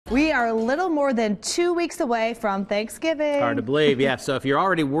We are a little more than 2 weeks away from Thanksgiving. Hard to believe, yeah. So if you're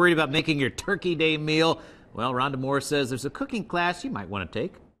already worried about making your Turkey Day meal, well, Rhonda Moore says there's a cooking class you might want to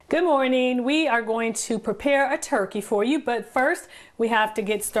take. Good morning. We are going to prepare a turkey for you, but first we have to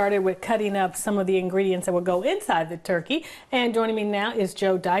get started with cutting up some of the ingredients that will go inside the turkey. And joining me now is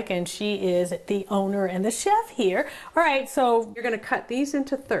Jo Dyke, and she is the owner and the chef here. All right, so you're going to cut these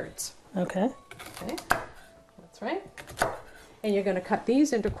into thirds. Okay. Okay, that's right. And you're going to cut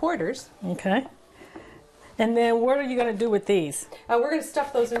these into quarters. Okay. And then what are you going to do with these? We're going to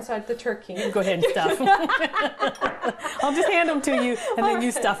stuff those inside the turkey. Go ahead and stuff. I'll just hand them to you, and then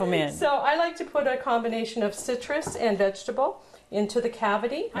you stuff them in. So I like to put a combination of citrus and vegetable into the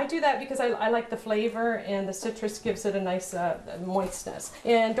cavity. I do that because I like the flavor, and the citrus gives it a nice moistness.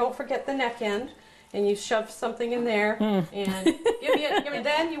 And don't forget the neck end. And you shove something in there, and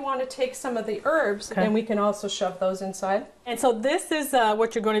then you want to take some of the herbs, and we can also shove those inside. And so this is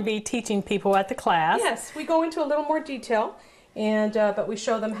what you're going to be teaching people at the class. Yes, we go into a little more detail, and but we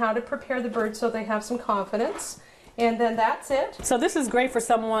show them how to prepare the bird so they have some confidence. And then that's it. So this is great for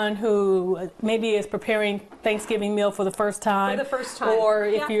someone who maybe is preparing Thanksgiving meal for the first time. For the first time. Or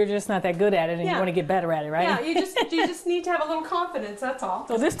if you're just not that good at it and you want to get better at it, right? Yeah, you just need to have a little confidence, that's all.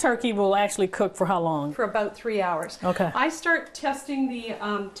 So this turkey will actually cook for how long? For about 3 hours. Okay. I start testing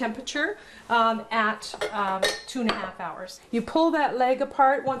the temperature at 2.5 hours. You pull that leg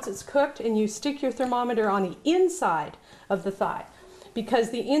apart once it's cooked, and you stick your thermometer on the inside of the thigh, because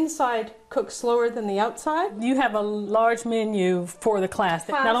the inside cooks slower than the outside. You have a large menu for the class.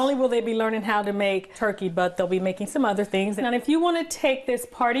 Not only will they be learning how to make turkey, but they'll be making some other things. And if you want to take this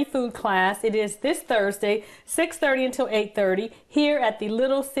party food class, it is this Thursday, 6:30 until 8:30, here at the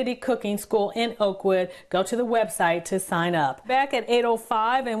Little City Cooking School in Oakwood. Go to the website to sign up. Back at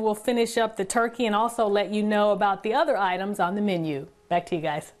 8:05, and we'll finish up the turkey and also let you know about the other items on the menu. Back to you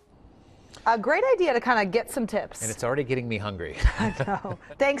guys. A great idea to kind of get some tips. And it's already getting me hungry. I know.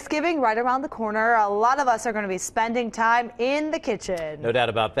 Thanksgiving right around the corner. A lot of us are going to be spending time in the kitchen. No doubt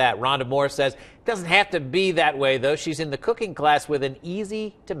about that. Rhonda Moore says it doesn't have to be that way, though. She's in the cooking class with an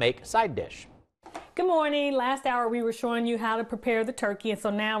easy-to-make side dish. Good morning. Last hour we were showing you how to prepare the turkey, and so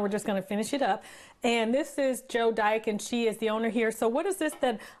now we're just going to finish it up. And this is Jo Dyke, and she is the owner here. So what is this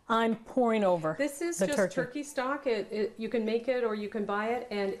that I'm pouring over? This is just turkey stock. You can make it or you can buy it,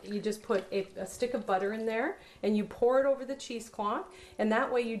 and you just put a stick of butter in there, and you pour it over the cheesecloth, and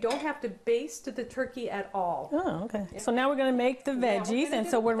that way you don't have to baste the turkey at all. Oh, okay. Yeah. So now we're going to make the veggies, and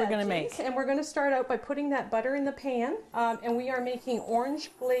so what are we going to make? And we're going to start out by putting that butter in the pan, and we are making orange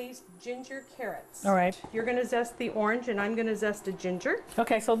glazed ginger carrots. All right. You're going to zest the orange, and I'm going to zest the ginger.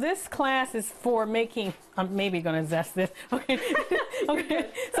 Okay, so this class is for making, I'm maybe going to zest this. Okay. Okay.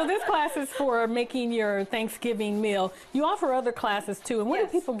 So this class is for making your Thanksgiving meal. You offer other classes too, and what do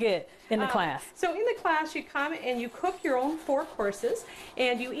people get in the class? So in the class, you come and you cook your own 4 courses,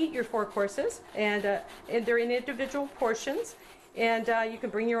 and you eat your 4 courses, and they're in individual portions. And you can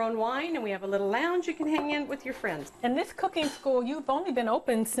bring your own wine, and we have a little lounge you can hang in with your friends. And this cooking school, you've only been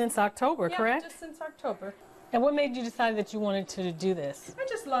open since October, correct? Yeah, just since October. And what made you decide that you wanted to do this? I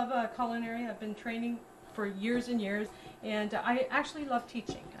just love culinary. I've been training for years and years, and I actually love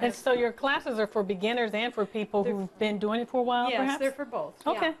teaching. And so your classes are for beginners and for people who've been doing it for a while, perhaps? Yes, they're for both.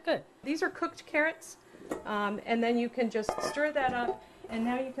 Okay, good. These are cooked carrots, and then you can just stir that up. And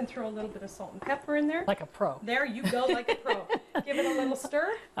now you can throw a little bit of salt and pepper in there. Like a pro. There you go, like a pro. Give it a little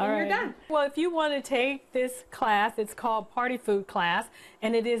stir, and you're done. Well, if you want to take this class, it's called Party Food Class,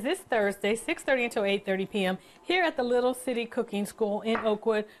 and it is this Thursday, 6:30 until 8:30 p.m. here at the Little City Cooking School in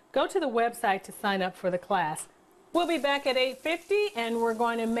Oakwood. Go to the website to sign up for the class. We'll be back at 8:50, and we're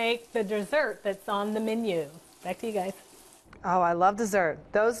going to make the dessert that's on the menu. Back to you guys. Oh, I love dessert.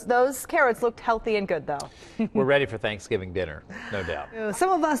 Those carrots looked healthy and good, though. We're ready for Thanksgiving dinner, no doubt. Some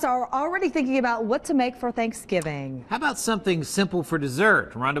of us are already thinking about what to make for Thanksgiving. How about something simple for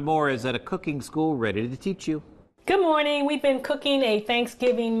dessert? Rhonda Moore is at a cooking school ready to teach you. Good morning. We've been cooking a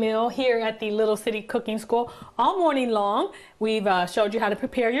Thanksgiving meal here at the Little City Cooking School all morning long. We've showed you how to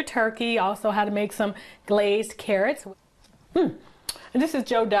prepare your turkey, also how to make some glazed carrots. And this is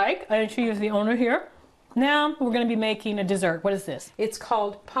Jo Dyke, and she is the owner here. Now we're going to be making a dessert. What is this? It's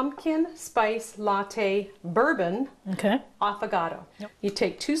called pumpkin spice latte bourbon affogato. Yep. You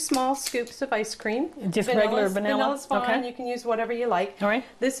take 2 small scoops of ice cream. Just regular vanilla? Vanilla's fine. You can use whatever you like. All right.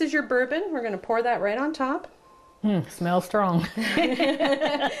 This is your bourbon. We're going to pour that right on top. Smells strong.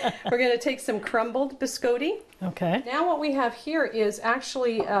 We're going to take some crumbled biscotti. Okay. Now what we have here is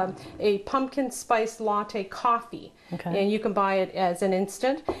actually a pumpkin spice latte coffee. Okay. And you can buy it as an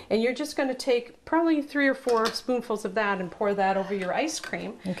instant. And you're just going to take probably 3 or 4 spoonfuls of that and pour that over your ice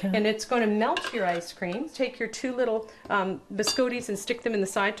cream. Okay. And it's going to melt your ice cream. Take your 2 little biscottis and stick them in the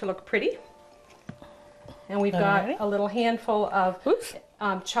side to look pretty. And we've got Alright. a little handful of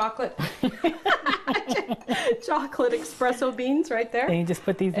chocolate chocolate espresso beans right there. And you just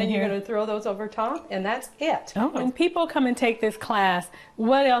put these in And here. you're going to throw those over top, and that's it. Oh, when people come and take this class,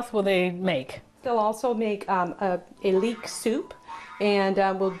 what else will they make? They'll also make a leek soup, and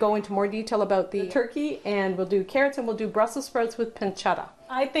we'll go into more detail about the turkey, and we'll do carrots, and we'll do Brussels sprouts with pancetta.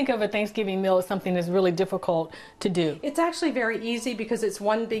 I think of a Thanksgiving meal as something that's really difficult to do. It's actually very easy because it's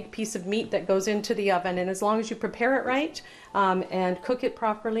one big piece of meat that goes into the oven, and as long as you prepare it right and cook it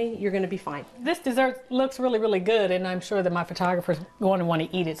properly, you're going to be fine. This dessert looks really, really good, and I'm sure that my photographer's going to want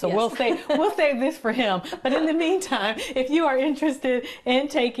to eat it. So Yes. we'll save this for him. But in the meantime, if you are interested in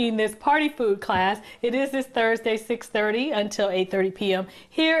taking this party food class, it is this Thursday, 6:30 until 8:30 p.m.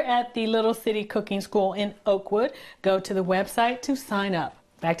 here at the Little City Cooking School in Oakwood. Go to the website to sign up.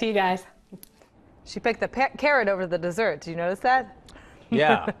 Back to you guys. She picked the carrot over the dessert. Did you notice that?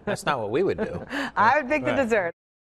 Yeah, that's not what we would do. I would pick the Right. dessert.